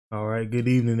All right, good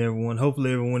evening, everyone.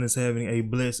 Hopefully, everyone is having a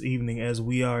blessed evening as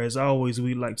we are. As always,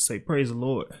 we'd like to say, praise the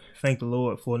Lord. Thank the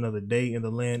Lord for another day in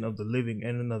the land of the living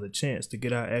and another chance to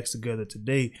get our acts together.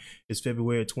 Today is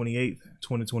February 28th,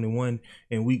 2021,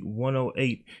 and week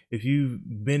 108. If you've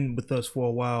been with us for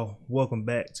a while, welcome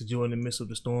back to Joy in the Midst of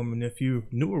the Storm. And if you're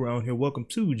new around here, welcome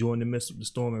to Joy in the Midst of the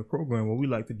Storm, a program where we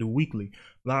like to do weekly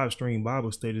live stream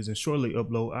Bible studies and shortly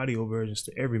upload audio versions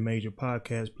to every major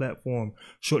podcast platform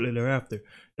shortly thereafter.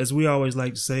 As we always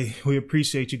like to say, we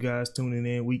appreciate you guys tuning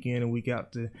in week in and week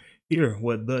out to hear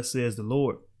what thus says the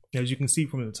Lord. As you can see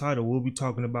from the title, we'll be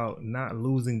talking about not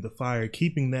losing the fire,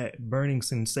 keeping that burning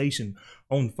sensation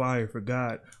on fire for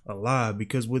God alive.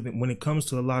 Because when it comes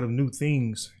to a lot of new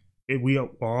things, we are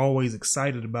always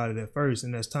excited about it at first.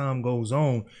 And as time goes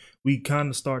on, we kind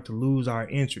of start to lose our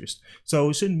interest. So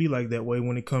it shouldn't be like that way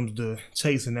when it comes to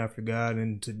chasing after God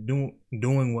and to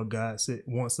doing what God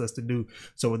wants us to do.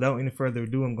 So without any further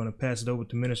ado, I'm going to pass it over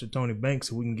to Minister Tony Banks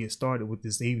so we can get started with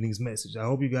this evening's message. I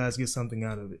hope you guys get something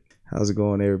out of it. How's it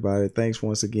going, everybody? Thanks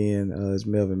once again, as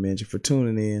Melvin mentioned, for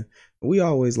tuning in. We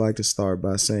always like to start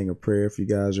by saying a prayer. If you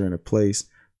guys are in a place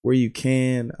where you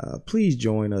can, please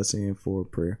join us in for a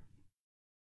prayer.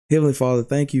 Heavenly Father,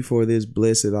 thank you for this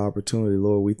blessed opportunity,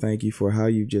 Lord. We thank you for how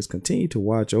you just continue to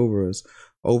watch over us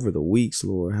over the weeks,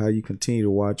 Lord, how you continue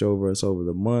to watch over us over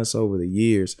the months, over the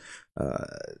years,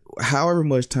 however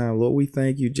much time, Lord. We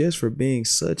thank you just for being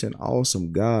such an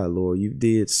awesome God, Lord. You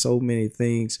did so many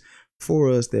things for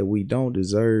us that we don't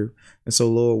deserve. And so,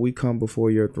 Lord, we come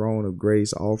before your throne of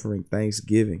grace offering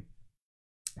thanksgiving.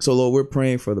 So, Lord, we're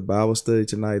praying for the Bible study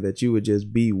tonight, that you would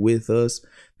just be with us,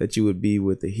 that you would be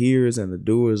with the hearers and the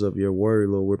doers of your word,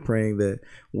 Lord. We're praying that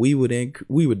we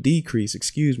would decrease,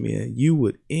 and you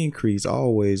would increase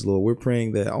always, Lord. We're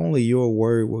praying that only your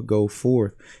word will go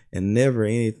forth and never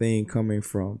anything coming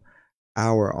from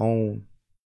our own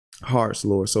hearts,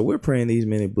 Lord. So we're praying these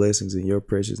many blessings in your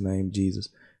precious name, Jesus.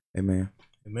 Amen.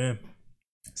 Amen.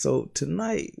 So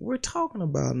tonight we're talking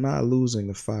about not losing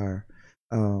the fire.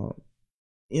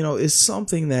 It's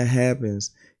something that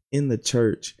happens in the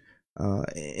church,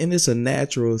 and it's a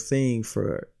natural thing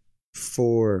for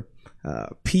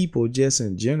people just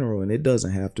in general, and it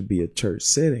doesn't have to be a church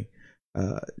setting.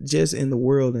 Just in the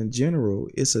world in general,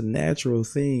 it's a natural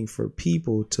thing for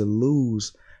people to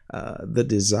lose the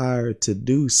desire to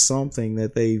do something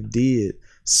that they've did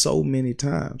so many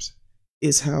times.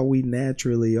 It's how we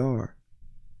naturally are.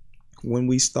 When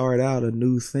we start out a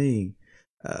new thing,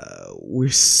 we're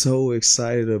so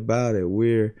excited about it.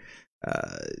 We're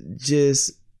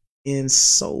just in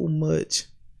so much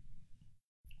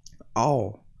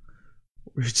awe.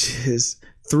 We're just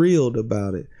thrilled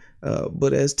about it.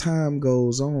 But as time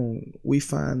goes on, we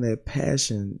find that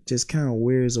passion just kind of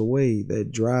wears away,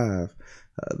 that drive,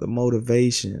 the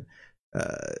motivation.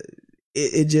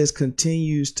 It just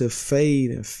continues to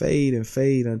fade and fade and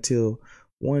fade until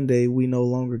one day we no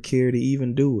longer care to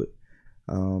even do it.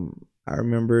 I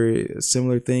remember a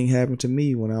similar thing happened to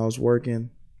me when I was working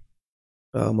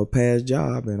a past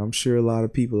job, and I'm sure a lot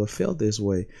of people have felt this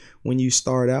way. When you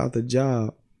start out the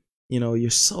job, you're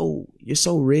so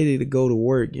ready to go to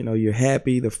work. You're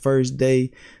happy the first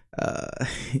day,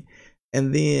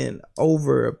 and then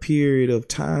over a period of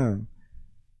time,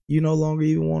 you no longer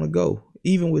even want to go.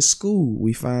 Even with school,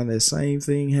 we find that same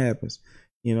thing happens.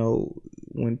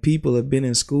 When people have been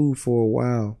in school for a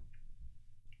while,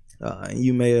 and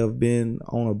you may have been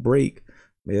on a break,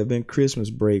 may have been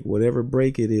Christmas break, whatever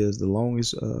break it is, the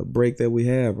longest break that we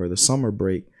have, or the summer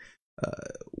break,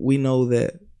 we know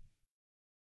that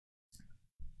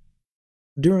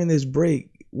during this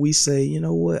break, we say, you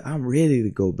know what, I'm ready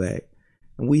to go back.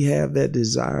 And we have that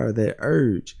desire, that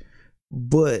urge.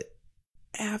 But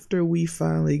after we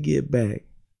finally get back,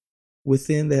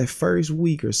 within that first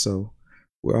week or so,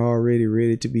 we're already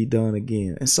ready to be done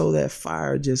again. And so that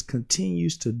fire just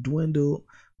continues to dwindle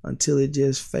until it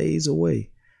just fades away.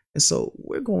 And so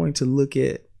we're going to look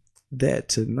at that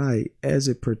tonight as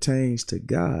it pertains to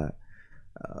God,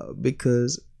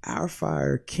 because our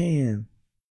fire can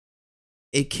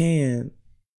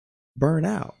burn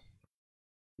out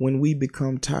when we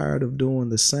become tired of doing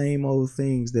the same old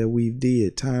things that we've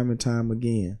did time and time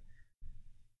again.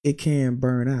 It can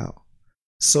burn out.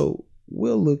 So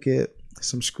we'll look at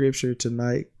some scripture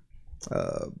tonight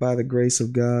by the grace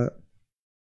of God,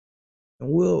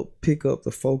 and we'll pick up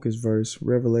the focus verse,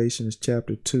 Revelations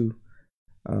chapter 2,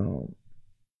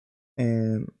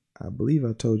 and I believe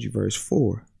I told you verse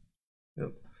 4.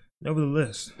 Yep.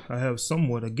 Nevertheless, I have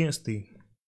somewhat against thee,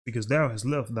 because thou hast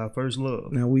left thy first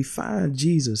love. Now we find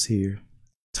Jesus here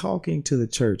talking to the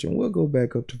church, and we'll go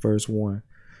back up to verse 1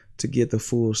 to get the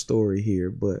full story here.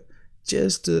 But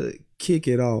just to kick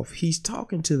it off, he's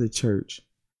talking to the church,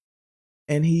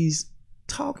 and he's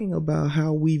talking about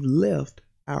how we've left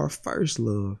our first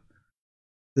love.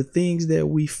 The things that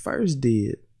we first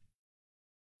did,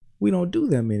 we don't do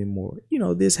them anymore.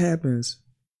 This happens,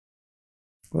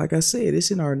 like I said,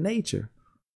 it's in our nature.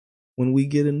 When we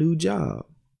get a new job,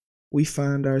 we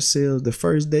find ourselves the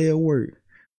first day of work,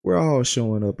 we're all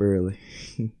showing up early.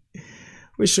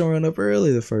 We're showing up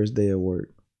early the first day of work.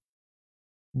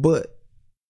 But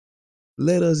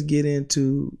let us get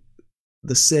into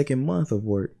the second month of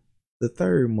work, the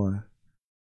third month.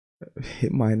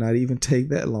 It might not even take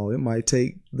that long. It might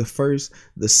take the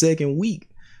second week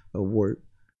of work.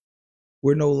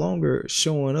 We're no longer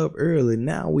showing up early.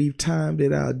 Now we've timed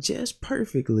it out just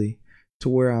perfectly to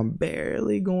where I'm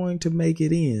barely going to make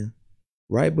it in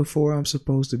right before I'm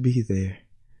supposed to be there.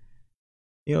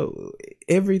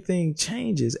 Everything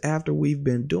changes after we've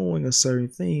been doing a certain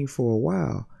thing for a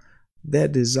while.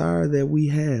 That desire that we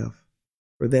have,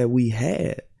 or that we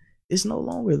had, is no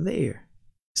longer there.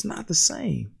 It's not the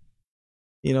same.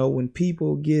 When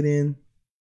people get in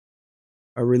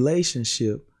a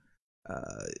relationship,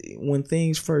 when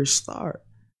things first start,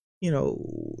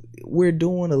 we're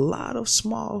doing a lot of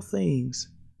small things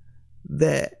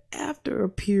that after a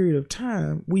period of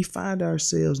time, we find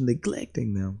ourselves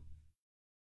neglecting them.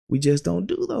 We just don't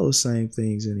do those same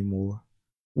things anymore.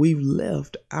 We've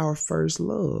left our first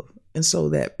love. And so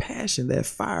that passion, that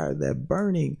fire, that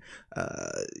burning,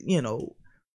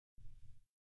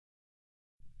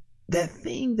 that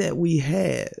thing that we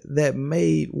had that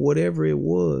made whatever it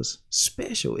was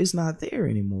special, it's not there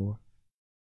anymore.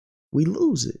 We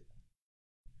lose it.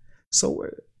 So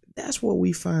that's what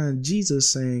we find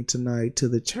Jesus saying tonight to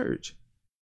the church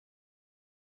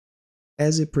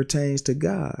as it pertains to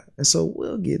God. And so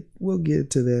we'll get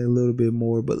to that a little bit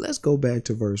more, but let's go back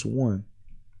to verse 1.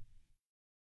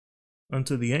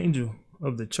 Unto the angel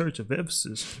of the church of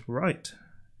Ephesus write,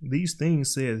 these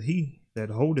things saith he that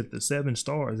holdeth the 7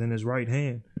 stars in his right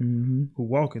hand, who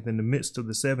walketh in the midst of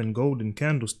the 7 golden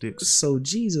candlesticks. So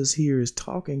Jesus here is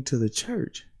talking to the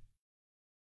church.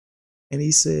 And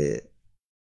he said,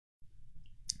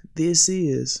 this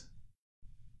is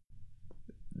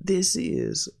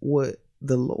what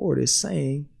the Lord is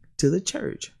saying to the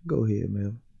church. Go ahead,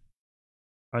 Mel.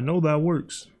 I know thy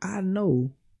works. I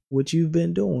know what you've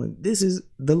been doing. This is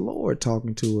the Lord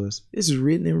talking to us. This is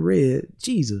written in red,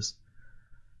 Jesus.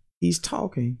 He's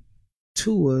talking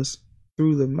to us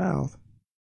through the mouth,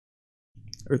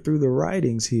 or through the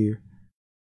writings here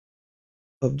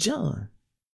of John.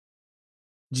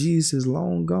 Jesus is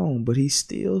long gone, but he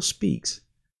still speaks.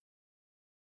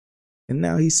 And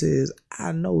now he says,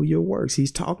 I know your works.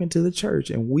 He's talking to the church,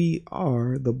 and we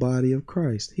are the body of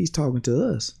Christ. He's talking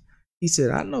to us. He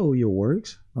said, I know your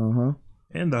works.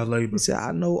 And thy labor. He said,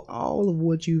 I know all of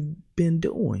what you've been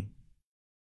doing.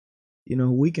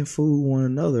 We can fool one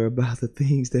another about the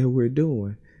things that we're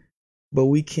doing, but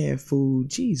we can't fool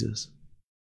Jesus.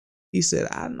 He said,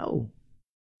 I know.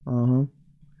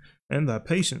 And thy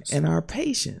patience. And our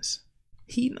patience.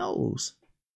 He knows.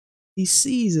 He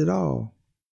sees it all.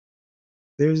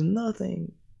 There's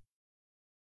nothing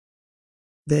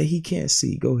that he can't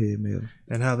see. Go ahead, Mel.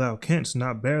 And how thou canst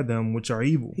not bear them which are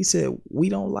evil. He said, we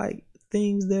don't like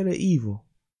things that are evil.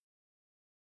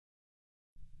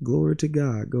 Glory to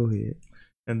God. Go ahead.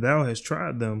 And thou hast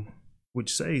tried them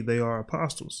which say they are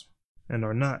apostles, and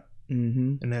are not,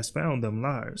 and hast found them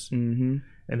liars, and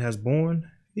hast borne.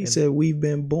 He said, we've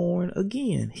been born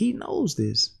again. He knows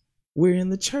this. We're in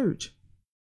the church.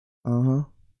 And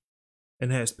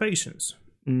has patience.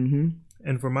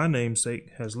 And for my name's sake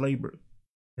has labored,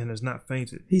 and has not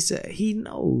fainted. He said he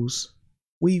knows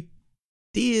we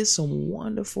did some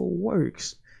wonderful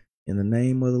works in the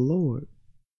name of the Lord.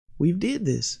 We did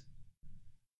this.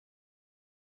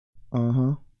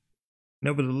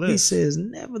 Nevertheless. He says,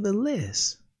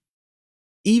 nevertheless,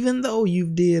 even though you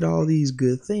did all these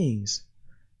good things,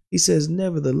 he says,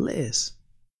 nevertheless,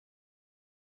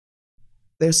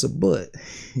 there's a but.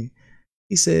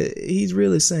 He said, he's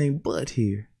really saying but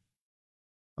here.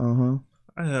 I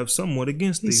have somewhat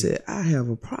against thee. He said, I have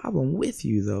a problem with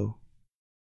you, though.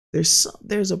 There's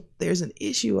an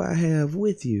issue I have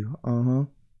with you.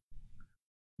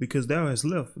 Because thou hast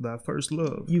left thy first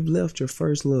love. You've left your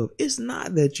first love. It's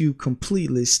not that you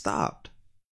completely stopped.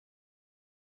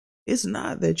 It's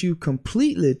not that you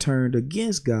completely turned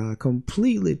against God,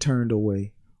 completely turned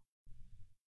away.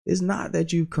 It's not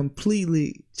that you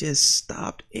completely just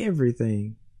stopped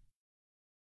everything.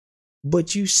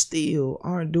 But you still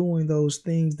aren't doing those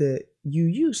things that you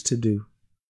used to do.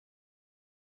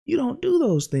 You don't do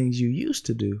those things you used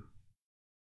to do.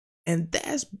 And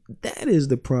that is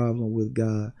the problem with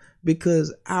God,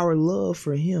 because our love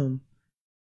for him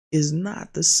is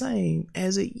not the same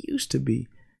as it used to be.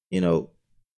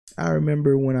 I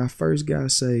remember when I first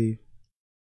got saved,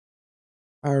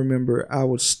 I remember I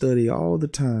would study all the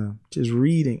time, just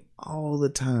reading all the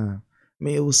time. I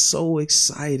mean, it was so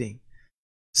exciting,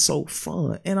 so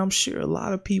fun. And I'm sure a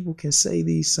lot of people can say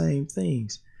these same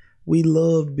things. We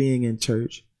loved being in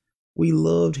church. We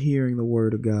loved hearing the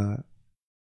word of God.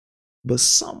 But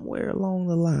somewhere along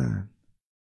the line,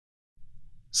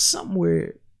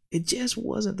 somewhere, it just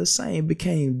wasn't the same. It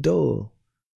became dull.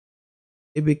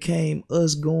 It became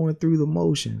us going through the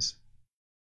motions.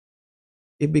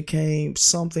 It became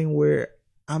something where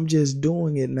I'm just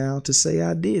doing it now to say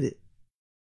I did it.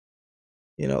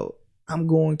 I'm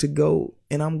going to go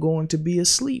and I'm going to be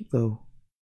asleep though.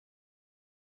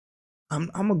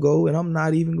 I'm going to go and I'm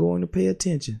not even going to pay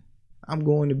attention. I'm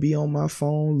going to be on my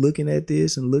phone looking at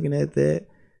this and looking at that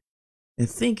and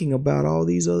thinking about all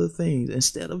these other things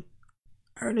instead of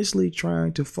earnestly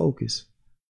trying to focus.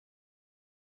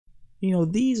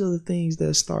 These are the things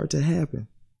that start to happen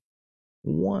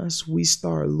once we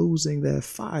start losing that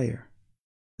fire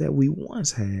that we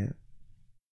once had.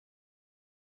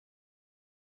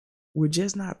 We're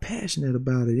just not passionate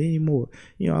about it anymore.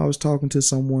 I was talking to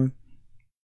someone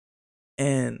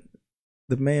and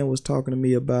the man was talking to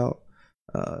me about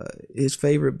his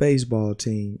favorite baseball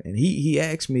team. And he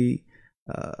asked me,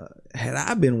 had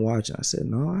I been watching? I said,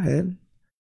 no, I hadn't.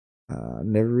 I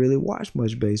never really watched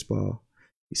much baseball.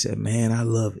 He said, man, I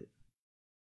love it.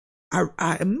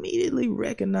 I immediately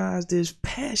recognized this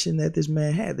passion that this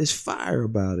man had, this fire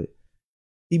about it.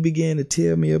 He began to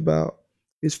tell me about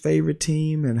his favorite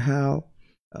team and how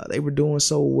they were doing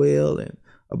so well, and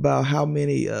about how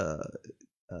many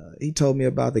he told me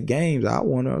about the games. I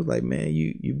was like, man,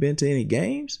 you been to any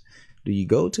games? Do you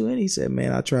go to any? He said,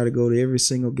 man, I try to go to every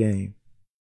single game.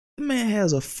 The man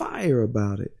has a fire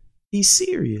about it. He's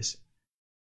serious.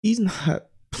 He's not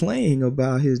playing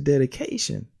about his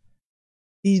dedication.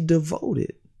 He's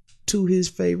devoted to his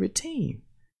favorite team.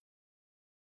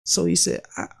 So he said,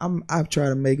 I try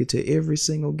to make it to every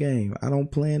single game. I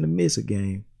don't plan to miss a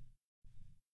game.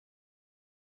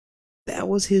 That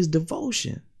was his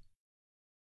devotion.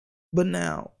 But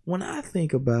now, when I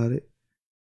think about it,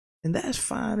 and that's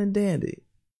fine and dandy,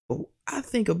 but I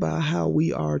think about how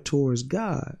we are towards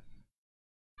God,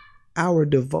 our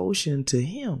devotion to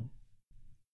him.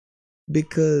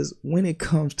 Because when it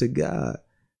comes to God,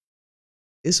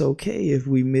 it's okay if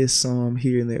we miss some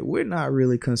here and there. We're not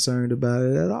really concerned about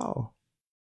it at all.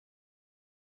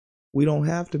 We don't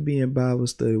have to be in Bible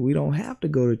study. We don't have to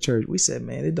go to church. We said,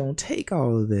 man, it don't take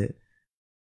all of that.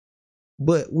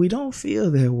 But we don't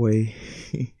feel that way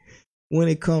when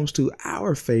it comes to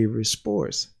our favorite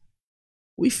sports.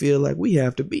 We feel like we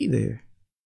have to be there.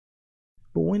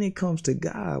 But when it comes to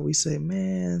God, we say,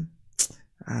 man,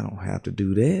 I don't have to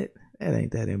do that. That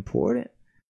ain't that important.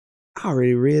 I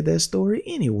already read that story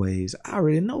anyways. I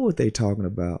already know what they're talking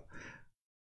about.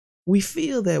 We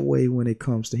feel that way when it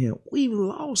comes to him. We've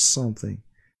lost something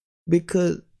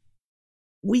because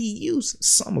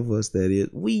some of us that is,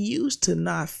 we used to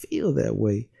not feel that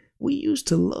way. We used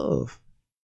to love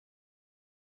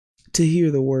to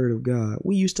hear the word of God.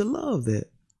 We used to love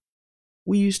that.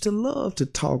 We used to love to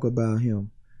talk about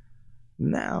him.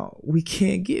 Now we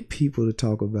can't get people to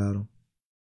talk about him,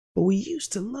 but we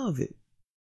used to love it.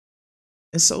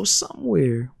 And so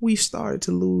somewhere we started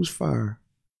to lose fire.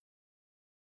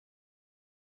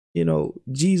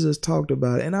 Jesus talked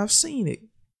about it, and I've seen it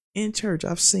in church.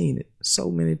 I've seen it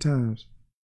so many times.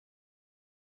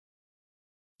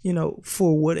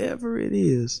 For whatever it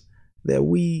is that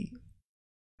we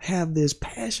have this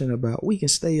passion about, we can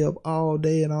stay up all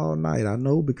day and all night. I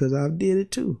know because I've did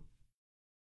it too.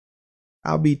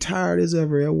 I'll be tired as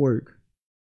ever at work,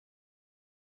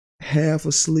 half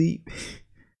asleep,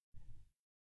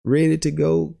 ready to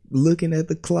go, looking at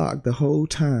the clock the whole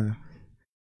time,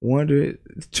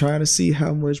 trying to see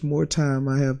how much more time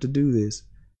I have to do this.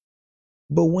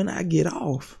 But when I get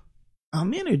off,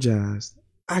 I'm energized.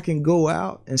 I can go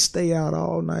out and stay out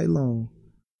all night long,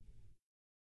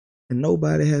 and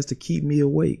nobody has to keep me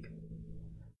awake.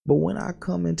 But when I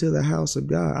come into the house of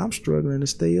God, I'm struggling to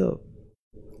stay up.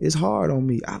 It's hard on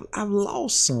me. I've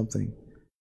lost something,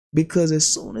 because as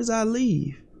soon as I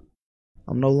leave,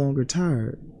 I'm no longer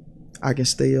tired. I can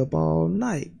stay up all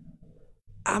night.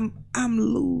 I've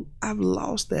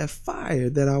lost that fire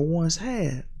that I once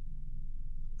had.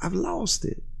 I've lost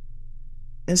it.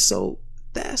 And so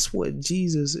that's what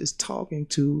Jesus is talking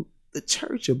to the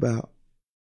church about.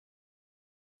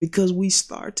 Because we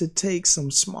start to take some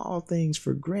small things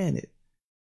for granted.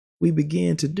 we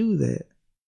begin to do that.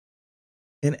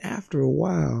 And after a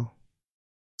while,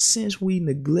 since we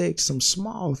neglect some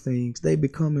small things, they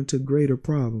become into greater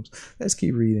problems. Let's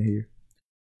keep reading here.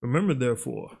 Remember,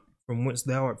 therefore, from whence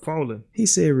thou art fallen. He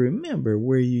said, remember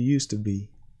where you used to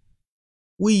be.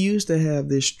 We used to have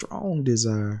this strong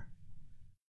desire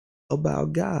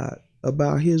about God,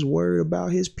 about his word,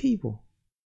 about his people.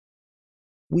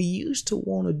 We used to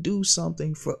want to do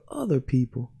something for other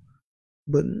people,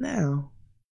 but now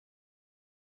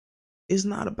it's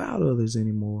not about others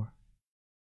anymore.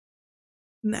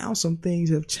 Now some things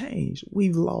have changed.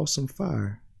 We've lost some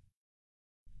fire.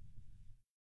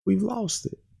 We've lost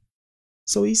it.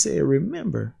 So he said,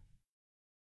 remember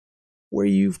where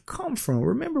you've come from.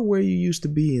 Remember where you used to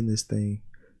be in this thing.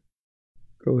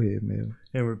 Go ahead, man.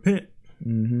 And repent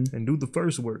and do the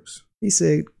first works. He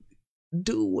said,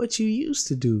 do what you used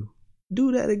to do.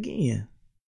 Do that again.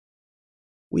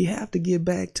 We have to get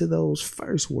back to those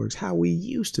first works, how we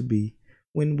used to be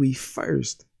when we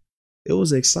first. It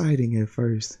was exciting at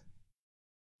first.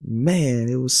 Man,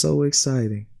 it was so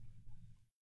exciting.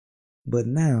 But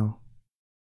now,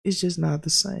 it's just not the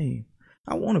same.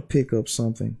 I want to pick up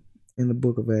something in the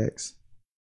book of Acts.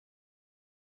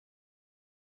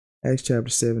 Acts chapter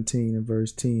 17 and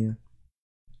verse 10.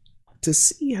 To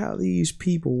see how these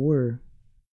people were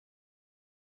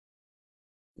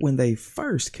when they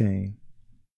first came.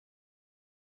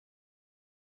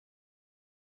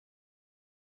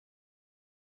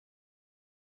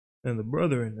 And the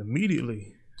brethren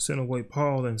immediately sent away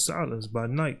Paul and Silas by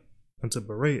night unto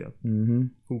Berea,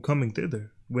 who coming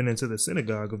thither went into the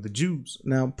synagogue of the Jews.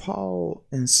 Now Paul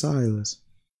and Silas,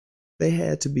 they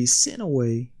had to be sent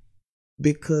away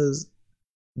because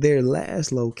their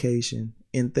last location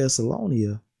in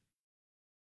Thessalonica,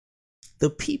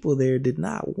 the people there did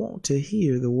not want to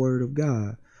hear the word of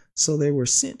God. So they were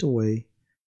sent away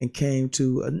and came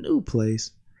to a new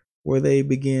place where they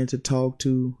began to talk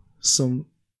to some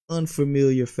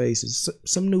unfamiliar faces,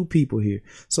 some new people here.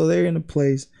 So they're in a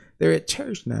place, they're at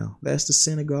church now. That's the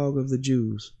synagogue of the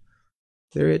Jews.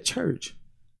 They're at church.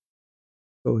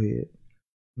 Go ahead.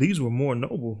 These were more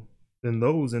noble than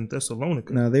those in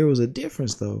Thessalonica. Now there was a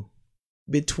difference though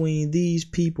between these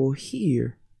people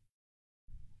here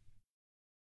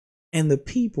and the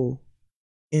people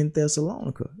in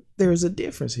Thessalonica. There's a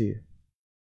difference here.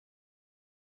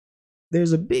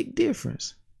 There's a big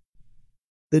difference.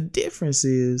 The difference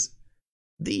is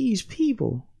these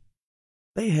people,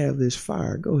 they have this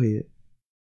fire. Go ahead.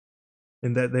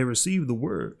 And that they received the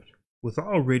word with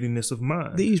all readiness of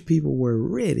mind. These people were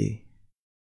ready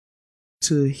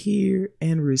to hear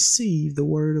and receive the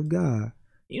word of God.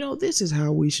 You know, this is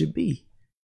how we should be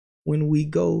when we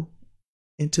go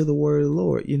into the word of the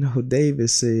Lord. You know, David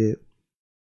said,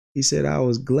 he said, I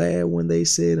was glad when they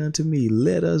said unto me,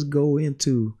 let us go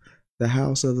into the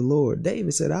house of the Lord.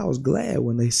 David said, I was glad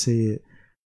when they said,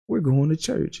 we're going to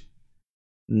church.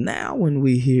 Now, when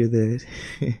we hear that,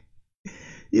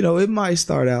 you know, it might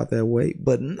start out that way,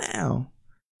 but now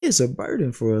it's a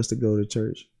burden for us to go to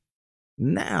church.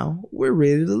 Now we're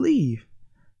ready to leave.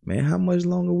 Man, how much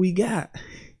longer we got?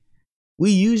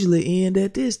 We usually end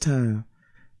at this time,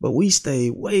 but we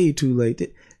stay way too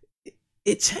late.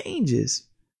 It changes.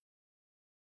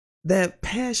 That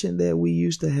passion that we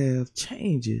used to have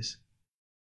changes.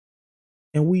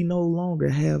 And we no longer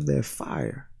have that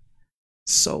fire.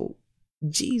 So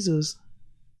Jesus,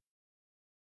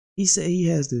 he said he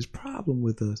has this problem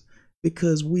with us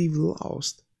because we've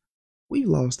lost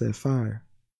that fire.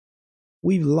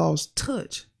 We've lost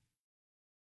touch.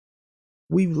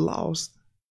 We've lost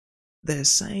that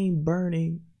same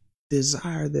burning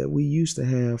desire that we used to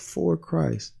have for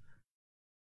Christ.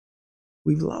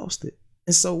 We've lost it.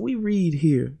 And so we read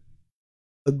here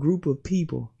a group of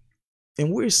people,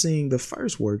 and we're seeing the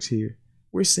first works here.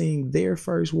 We're seeing their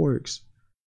first works.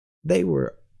 They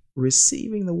were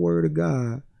receiving the word of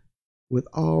God with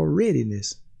all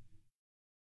readiness.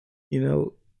 You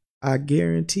know, I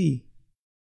guarantee.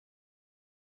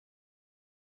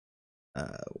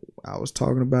 I was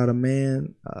talking about a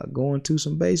man going to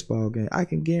some baseball game. I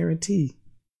can guarantee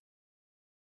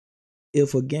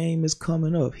if a game is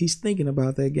coming up, he's thinking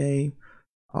about that game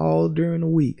all during the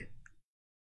week,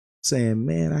 saying,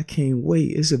 man, I can't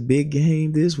wait. It's a big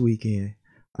game this weekend.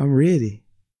 I'm ready.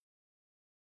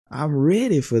 I'm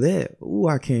ready for that. Ooh,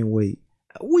 I can't wait.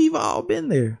 We've all been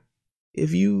there.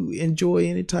 If you enjoy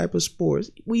any type of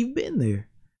sports, we've been there.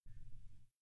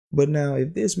 But now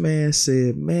if this man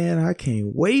said, man, I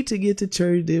can't wait to get to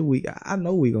church this week. I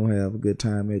know we're going to have a good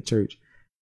time at church.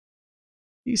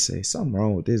 You say, something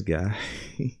wrong with this guy.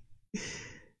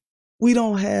 We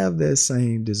don't have that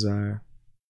same desire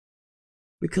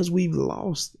because we've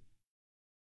lost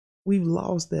We've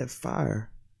lost that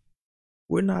fire.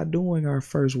 We're not doing our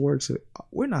first works.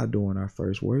 We're not doing our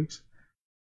first works.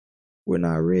 We're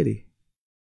not ready.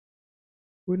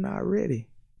 We're not ready.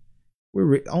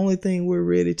 Only thing we're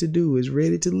ready to do is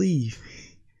ready to leave.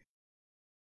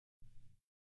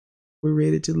 We're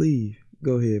ready to leave.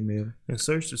 Go ahead, Mel. And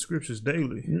search the scriptures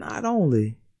daily. Not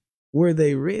only were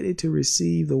they ready to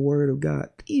receive the word of God,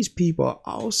 these people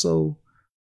also,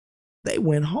 they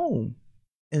went home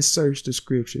and searched the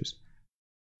scriptures.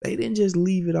 They didn't just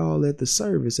leave it all at the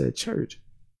service at church.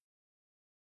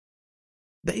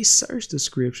 They searched the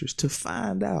scriptures to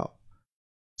find out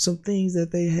some things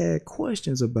that they had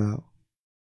questions about.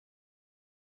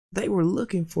 They were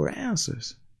looking for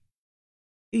answers.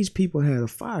 These people had a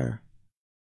fire.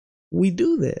 We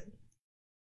do that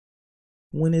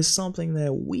when it's something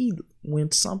that we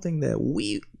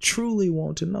truly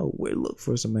want to know. We'll look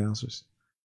for some answers.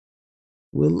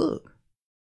 We'll look.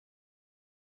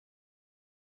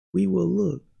 We will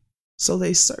look. So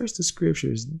they searched the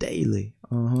scriptures daily.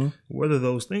 Whether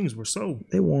those things were so.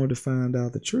 They wanted to find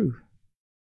out the truth.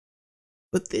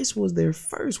 But this was their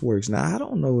first works. Now, I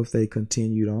don't know if they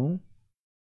continued on.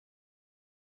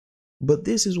 But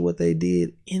this is what they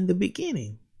did in the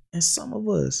beginning. And some of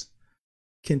us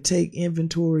can take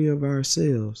inventory of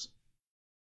ourselves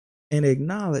and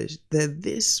acknowledge that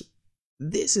this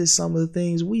is some of the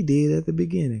things we did at the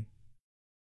beginning.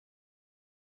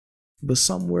 But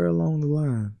somewhere along the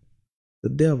line, the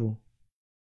devil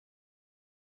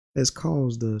has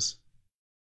caused us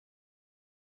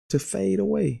to fade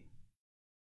away.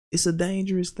 It's a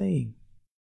dangerous thing.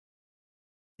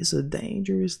 It's a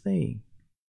dangerous thing.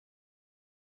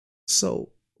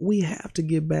 So we have to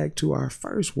get back to our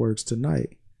first works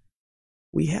tonight.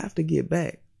 We have to get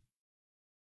back.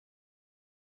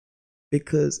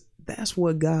 Because that's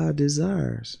what God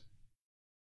desires.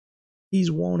 He's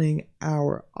wanting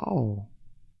our all.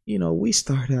 You know, we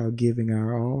start out giving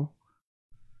our all.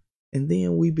 And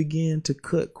then we begin to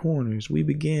cut corners. We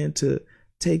begin to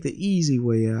take the easy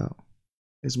way out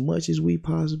as much as we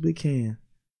possibly can.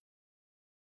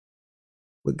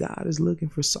 But God is looking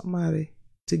for somebody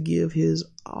to give his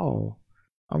all.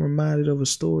 I'm reminded of a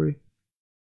story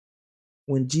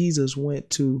when Jesus went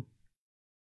to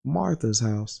Martha's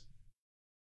house,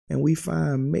 and we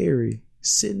find Mary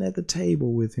sitting at the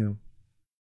table with him.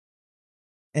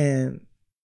 And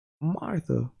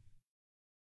Martha,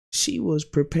 she was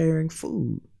preparing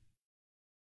food.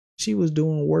 She was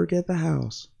doing work at the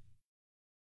house.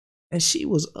 And she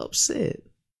was upset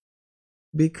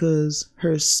because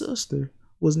her sister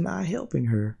was not helping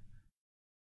her.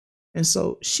 And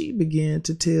so she began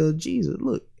to tell Jesus,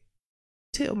 look,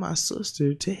 tell my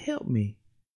sister to help me.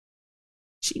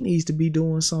 She needs to be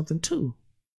doing something too.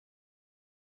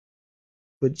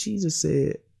 But Jesus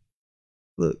said,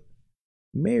 look,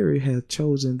 Mary hath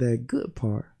chosen that good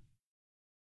part,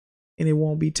 and it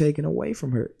won't be taken away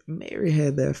from her. Mary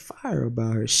had that fire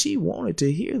about her. She wanted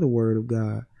to hear the word of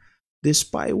God.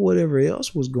 Despite whatever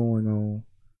else was going on,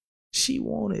 she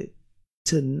wanted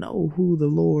to know who the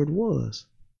Lord was.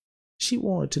 She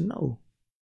wanted to know.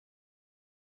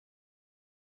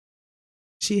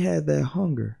 She had that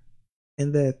hunger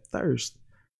and that thirst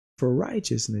for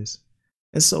righteousness.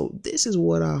 And so this is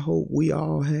what I hope we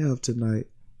all have tonight.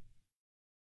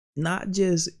 Not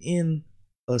just in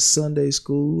a Sunday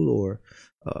school or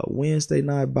a Wednesday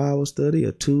night Bible study,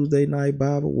 a Tuesday night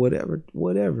Bible,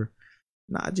 whatever.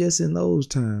 Not just in those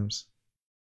times.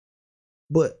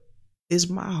 But it's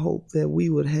my hope that we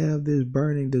would have this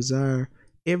burning desire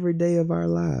every day of our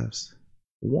lives,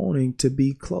 wanting to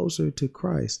be closer to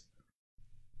Christ,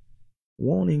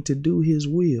 wanting to do his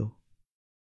will.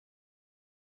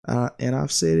 And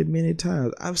I've said it many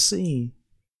times. I've seen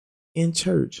in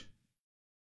church,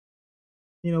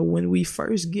 you know, when we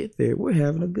first get there, we're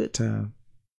having a good time.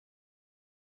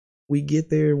 We get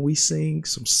there and we sing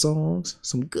some songs,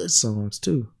 some good songs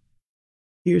too.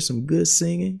 Hear some good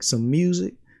singing, some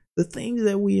music, the things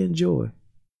that we enjoy.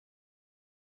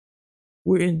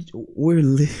 We're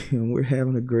living, we're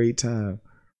having a great time.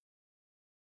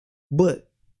 But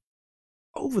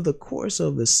over the course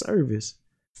of the service,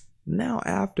 now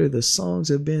after the songs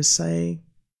have been sang,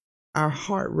 our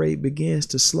heart rate begins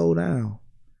to slow down.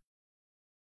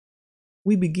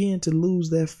 We begin to lose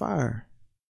that fire.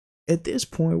 At this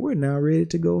point, we're now ready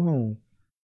to go home.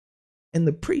 And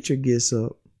the preacher gets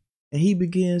up and he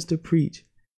begins to preach.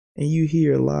 And you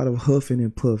hear a lot of huffing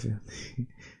and puffing.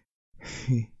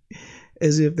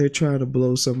 As if they're trying to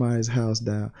blow somebody's house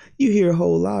down. You hear a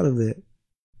whole lot of that.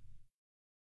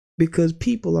 Because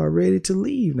people are ready to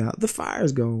leave now. The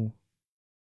fire's gone.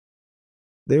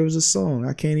 There was a song.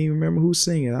 I can't even remember who's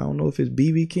singing. I don't know if it's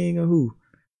B.B. King or who.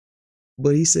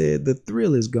 But he said the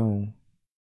thrill is gone.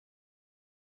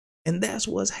 And that's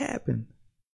what's happened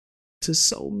to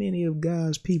so many of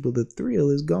God's people. The thrill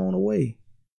is gone away.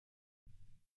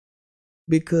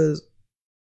 Because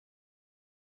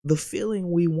the feeling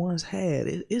we once had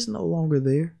is no longer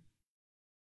there.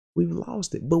 We've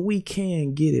lost it, but we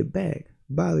can get it back.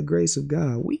 By the grace of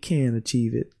God, we can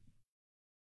achieve it.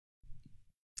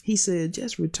 He said,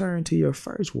 just return to your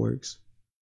first works.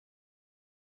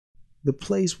 The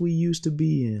place we used to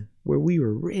be in, where we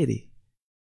were ready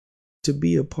to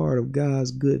be a part of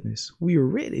God's goodness. We were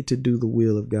ready to do the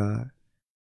will of God.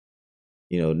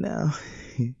 Now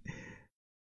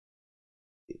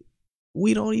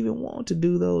we don't even want to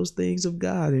do those things of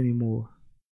God anymore.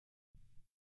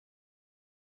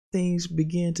 Things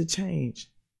begin to change.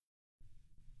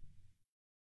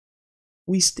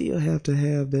 We still have to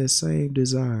have that same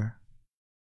desire.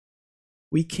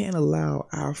 We can't allow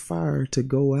our fire to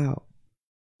go out.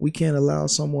 We can't allow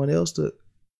someone else to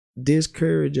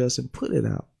discourage us and put it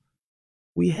out.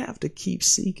 We have to keep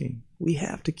seeking. We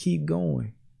have to keep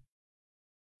going.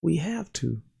 We have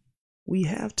to. We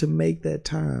have to make that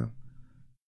time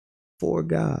for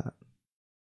God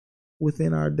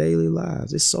within our daily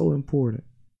lives. It's so important.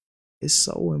 It's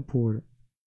so important.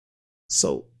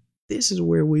 So this is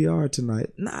where we are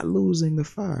tonight, not losing the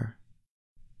fire.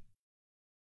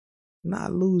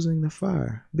 Not losing the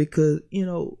fire. Because,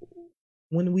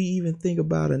 when we even think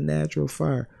about a natural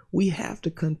fire, we have to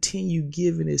continue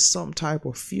giving it some type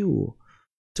of fuel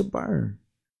to burn.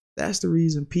 That's the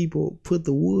reason people put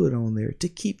the wood on there, to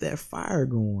keep that fire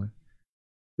going.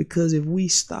 Because if we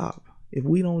stop, if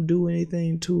we don't do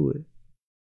anything to it,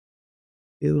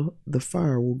 the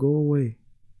fire will go away.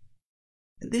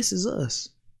 And this is us.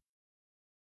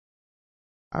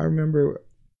 I remember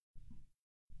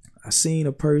I seen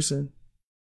a person,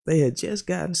 they had just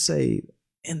gotten saved,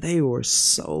 and they were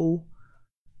so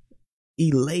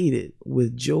elated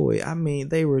with joy. I mean,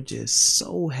 they were just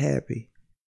so happy,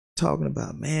 talking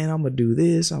about, man, I'm going to do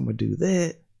this, I'm going to do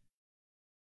that.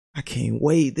 I can't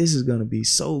wait. This is going to be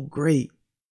so great.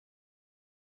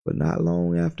 But not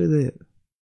long after that,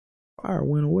 fire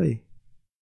went away.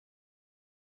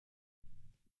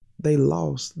 They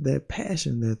lost that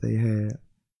passion that they had.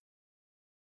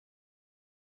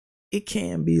 It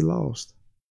can be lost.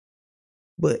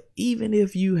 But even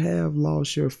if you have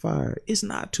lost your fire, it's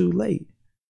not too late.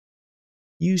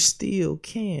 You still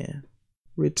can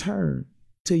return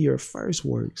to your first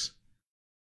works.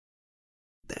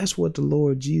 That's what the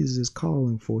Lord Jesus is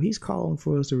calling for. He's calling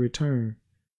for us to return.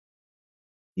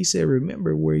 He said,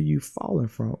 remember where you've fallen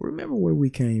from. Remember where we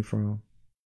came from.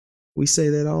 We say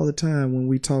that all the time when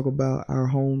we talk about our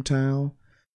hometown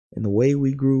and the way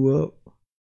we grew up.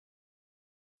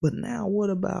 But now what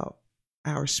about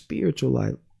our spiritual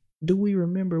life? Do we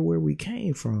remember where we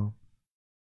came from?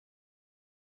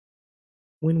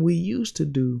 When we used to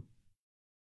do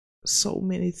so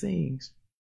many things,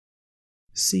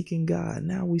 seeking God,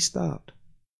 now we stopped.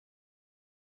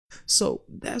 So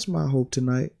that's my hope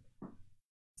tonight.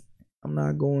 I'm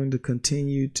not going to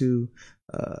continue to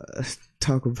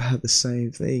talk about the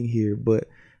same thing here, but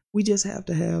we just have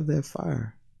to have that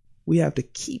fire. We have to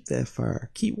keep that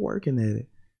fire, keep working at it.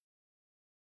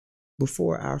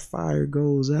 Before our fire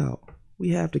goes out, we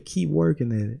have to keep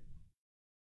working at it.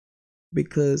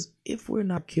 Because if we're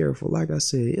not careful, like I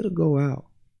said, it'll go out.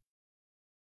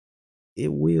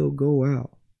 It will go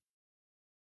out.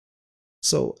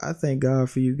 So I thank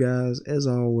God for you guys, as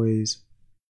always.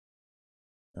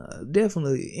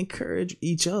 Definitely encourage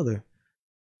each other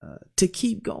to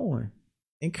keep going.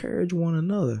 Encourage one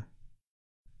another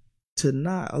to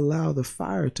not allow the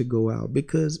fire to go out,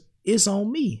 because it's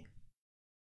on me.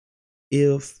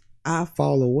 If I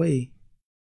fall away,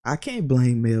 I can't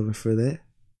blame Melvin for that.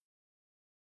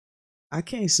 I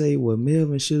can't say, well,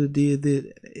 Melvin should have did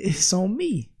that. It's on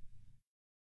me.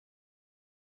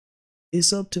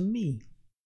 It's up to me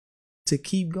to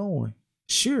keep going.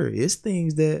 Sure, it's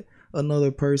things that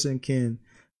another person can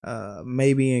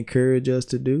maybe encourage us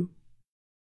to do.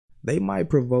 They might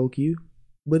provoke you,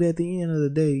 but at the end of the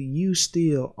day, you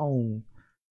still own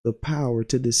the power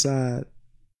to decide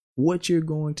what you're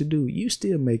going to do. You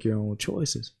still make your own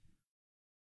choices.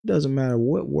 It doesn't matter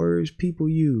what words people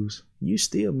use. You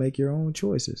still make your own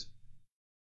choices.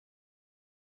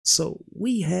 So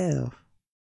we have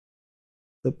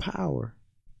the power,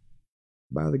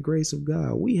 by the grace of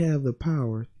God, we have the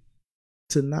power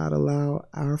to not allow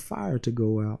our fire to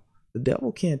go out. The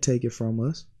devil can't take it from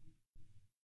us.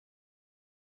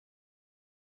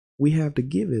 We have to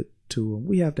give it to him.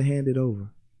 We have to hand it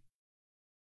over.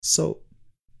 So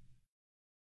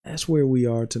that's where we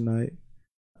are tonight.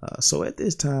 So at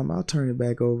this time, I'll turn it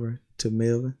back over to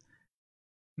Melvin.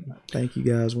 Thank you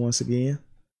guys once again.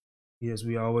 Yes,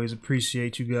 we always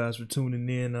appreciate you guys for tuning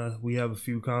in. We have a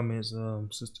few comments.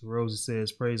 Sister Rosie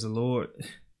says, praise the Lord.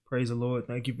 Praise the Lord.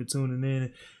 Thank you for tuning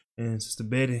in. And Sister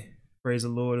Betty, praise the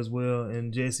Lord as well.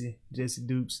 And Jesse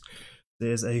Dukes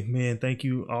says, amen. Thank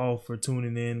you all for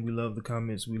tuning in. We love the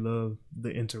comments. We love the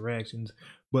interactions.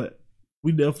 But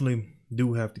we definitely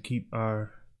do have to keep the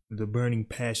burning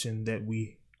passion that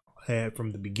we had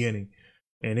from the beginning.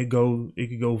 And it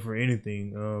could go for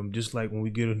anything. Just like when we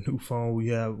get a new phone,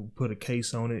 we put a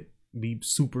case on it, be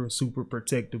super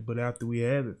protective. But after we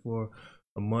have it for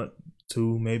a month,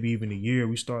 2, maybe even a year,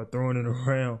 we start throwing it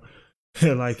around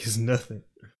like it's nothing.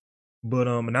 But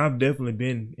and I've definitely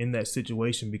been in that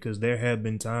situation, because there have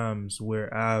been times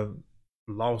where I've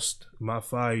lost my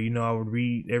fire. I would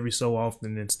read every so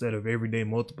often instead of every day,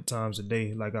 multiple times a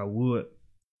day, like I would.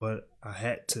 But I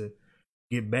had to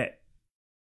get back,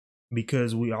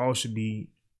 because we all should be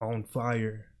on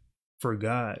fire for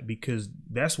God, because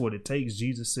that's what it takes.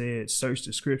 Jesus said, search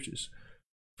the scriptures,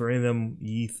 for in them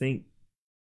ye think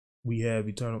you have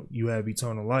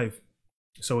eternal life.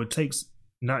 So it takes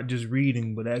not just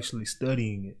reading, but actually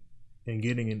studying it and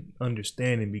getting an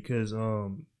understanding, because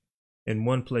in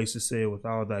one place it said, with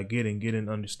all thy getting, get an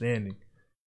understanding.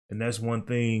 And that's one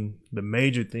thing, the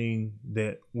major thing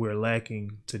that we're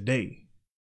lacking today.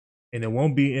 And it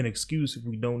won't be an excuse if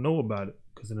we don't know about it,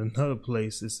 because in another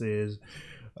place it says,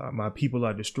 my people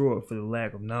are destroyed for the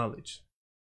lack of knowledge.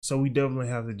 So we definitely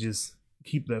have to just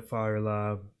keep that fire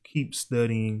alive, keep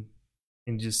studying,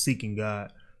 and just seeking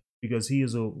God, because he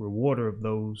is a rewarder of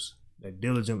those that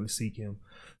diligently seek him.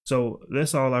 So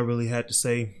that's all I really had to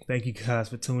say. Thank you guys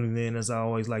for tuning in. As I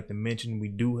always like to mention, we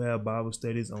do have Bible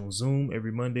studies on Zoom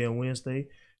every Monday and Wednesday,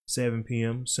 7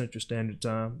 p.m. Central Standard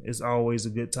Time. It's always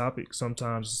a good topic.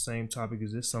 Sometimes the same topic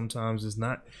as this, sometimes it's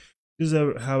not. Just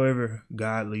however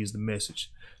God leads the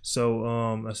message. So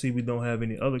I see we don't have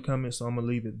any other comments, so I'm gonna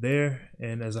leave it there.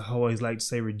 And as I always like to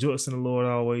say, rejoice in the Lord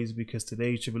always, because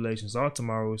today's tribulations are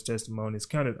tomorrow's testimonies.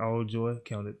 Count it all joy,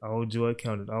 count it all joy,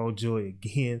 count it all joy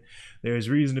again. There is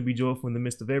reason to be joyful in the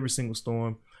midst of every single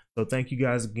storm. So thank you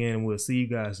guys again, and we'll see you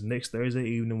guys next Thursday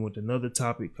evening with another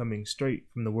topic coming straight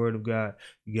from the Word of God.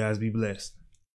 You guys be blessed.